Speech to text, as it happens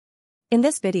In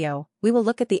this video, we will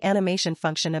look at the animation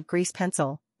function of grease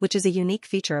pencil, which is a unique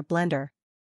feature of Blender.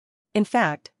 In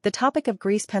fact, the topic of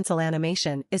grease pencil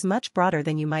animation is much broader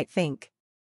than you might think.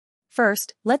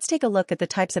 First, let's take a look at the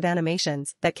types of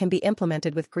animations that can be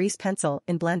implemented with grease pencil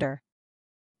in Blender.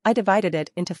 I divided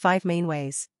it into 5 main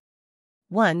ways.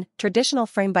 1. Traditional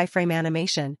frame-by-frame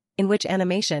animation, in which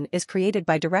animation is created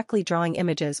by directly drawing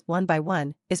images one by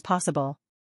one, is possible.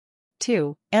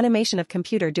 2. Animation of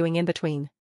computer doing in-between.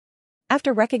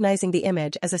 After recognizing the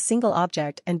image as a single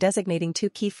object and designating 2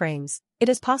 keyframes, it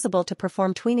is possible to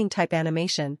perform tweening-type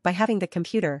animation by having the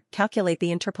computer calculate the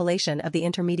interpolation of the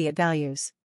intermediate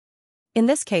values. In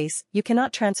this case, you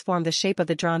cannot transform the shape of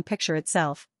the drawn picture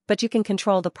itself, but you can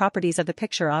control the properties of the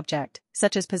picture object,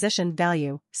 such as position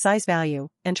value, size value,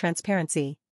 and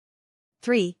transparency.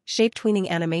 3. Shape tweening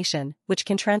animation, which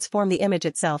can transform the image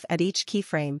itself at each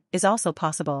keyframe, is also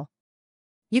possible.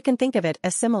 You can think of it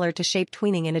as similar to shape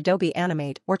tweening in Adobe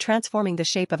Animate or transforming the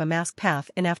shape of a mask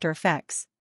path in After Effects.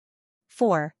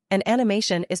 4. An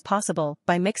animation is possible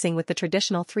by mixing with the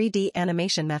traditional 3D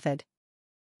animation method.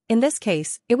 In this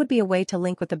case, it would be a way to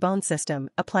link with the bone system,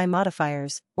 apply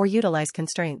modifiers, or utilize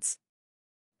constraints.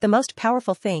 The most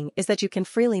powerful thing is that you can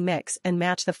freely mix and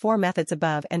match the 4 methods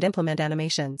above and implement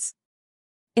animations.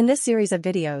 In this series of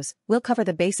videos, we'll cover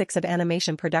the basics of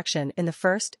animation production in the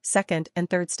first, second, and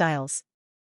third styles.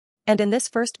 And in this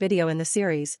first video in the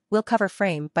series, we'll cover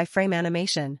frame-by-frame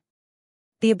animation.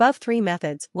 The above 3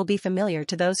 methods will be familiar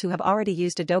to those who have already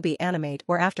used Adobe Animate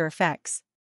or After Effects.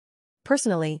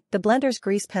 Personally, the Blender's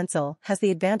grease pencil has the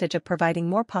advantage of providing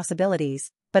more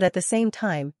possibilities, but at the same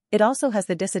time, it also has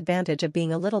the disadvantage of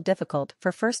being a little difficult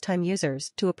for first-time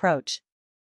users to approach.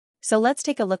 So let's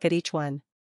take a look at each one.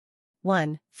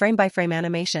 1. Frame-by-frame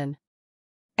animation.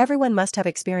 Everyone must have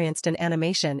experienced an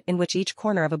animation in which each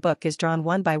corner of a book is drawn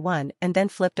one by one and then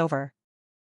flipped over.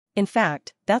 In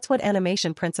fact, that's what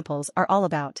animation principles are all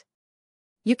about.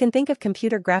 You can think of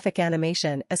computer graphic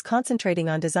animation as concentrating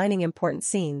on designing important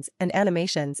scenes and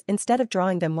animations instead of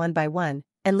drawing them one by one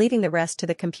and leaving the rest to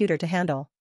the computer to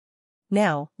handle.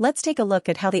 Now, let's take a look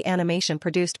at how the animation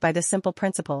produced by this simple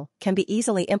principle can be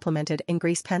easily implemented in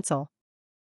grease pencil.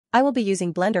 I will be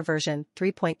using Blender version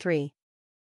 3.3.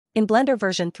 In Blender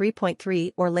version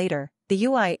 3.3 or later, the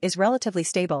UI is relatively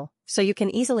stable, so you can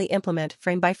easily implement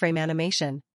frame-by-frame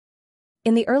animation.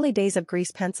 In the early days of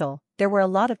grease pencil, there were a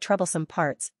lot of troublesome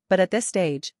parts, but at this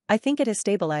stage, I think it has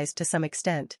stabilized to some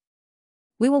extent.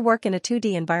 We will work in a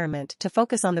 2D environment to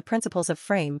focus on the principles of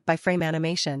frame-by-frame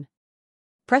animation.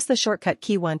 Press the shortcut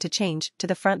key 1 to change to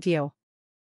the front view.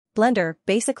 Blender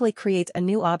basically creates a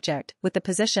new object with the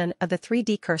position of the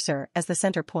 3D cursor as the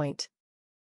center point.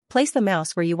 Place the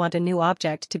mouse where you want a new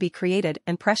object to be created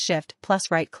and press Shift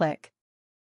plus right-click.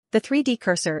 The 3D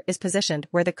cursor is positioned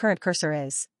where the current cursor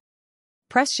is.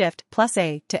 Press Shift plus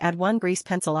A to add one grease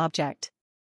pencil object.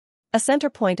 A center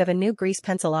point of a new grease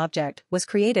pencil object was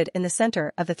created in the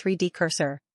center of the 3D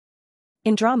cursor.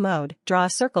 In Draw mode, draw a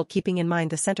circle keeping in mind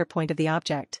the center point of the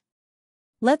object.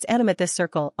 Let's animate this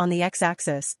circle on the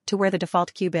X-axis to where the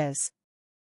default cube is.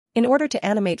 In order to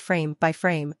animate frame by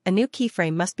frame, a new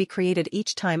keyframe must be created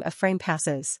each time a frame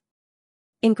passes.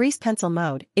 In grease pencil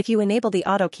mode, if you enable the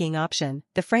auto keying option,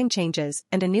 the frame changes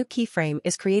and a new keyframe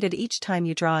is created each time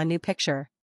you draw a new picture.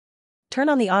 Turn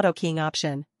on the auto keying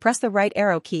option, press the right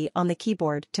arrow key on the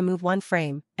keyboard to move one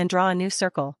frame, and draw a new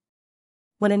circle.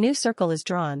 When a new circle is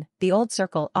drawn, the old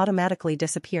circle automatically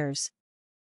disappears.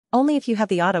 Only if you have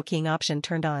the auto keying option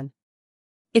turned on.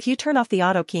 If you turn off the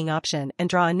auto keying option and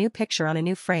draw a new picture on a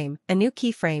new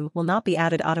keyframe will not be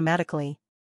added automatically.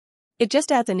 It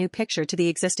just adds a new picture to the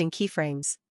existing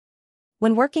keyframes.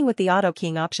 When working with the auto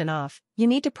keying option off, you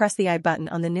need to press the I button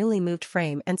on the newly moved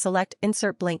frame and select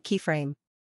Insert Blank Keyframe.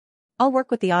 I'll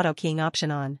work with the auto keying option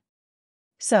on.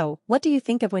 So, what do you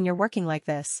think of when you're working like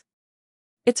this?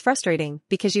 It's frustrating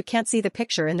because you can't see the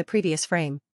picture in the previous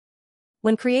frame.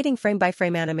 When creating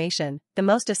frame-by-frame animation, the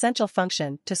most essential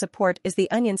function to support is the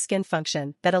onion skin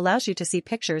function that allows you to see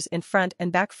pictures in front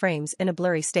and back frames in a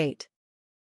blurry state.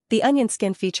 The onion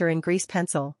skin feature in grease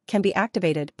pencil can be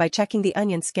activated by checking the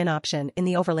onion skin option in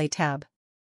the Overlay tab.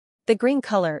 The green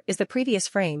color is the previous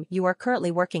frame you are currently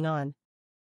working on.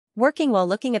 Working while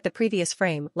looking at the previous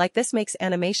frame like this makes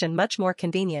animation much more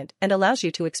convenient and allows you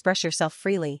to express yourself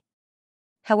freely.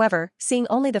 However, seeing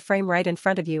only the frame right in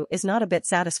front of you is not a bit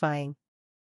satisfying.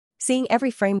 Seeing every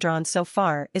frame drawn so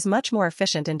far is much more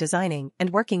efficient in designing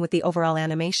and working with the overall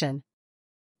animation.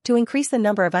 To increase the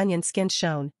number of onion skins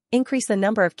shown, increase the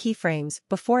number of keyframes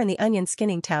before in the onion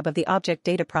skinning tab of the Object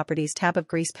Data Properties tab of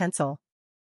grease pencil.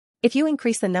 If you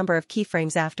increase the number of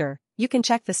keyframes after, you can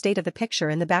check the state of the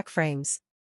picture in the back frames.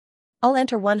 I'll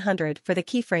enter 100 for the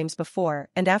keyframes before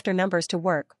and after numbers to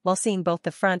work while seeing both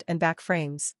the front and back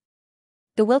frames.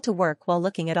 The will to work while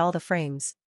looking at all the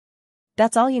frames.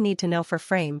 That's all you need to know for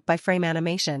frame-by-frame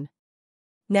animation.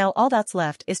 Now all that's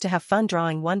left is to have fun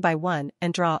drawing one by one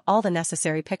and draw all the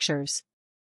necessary pictures.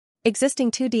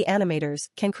 Existing 2D animators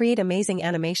can create amazing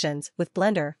animations with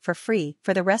Blender for free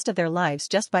for the rest of their lives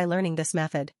just by learning this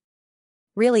method.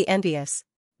 Really envious.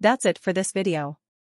 That's it for this video.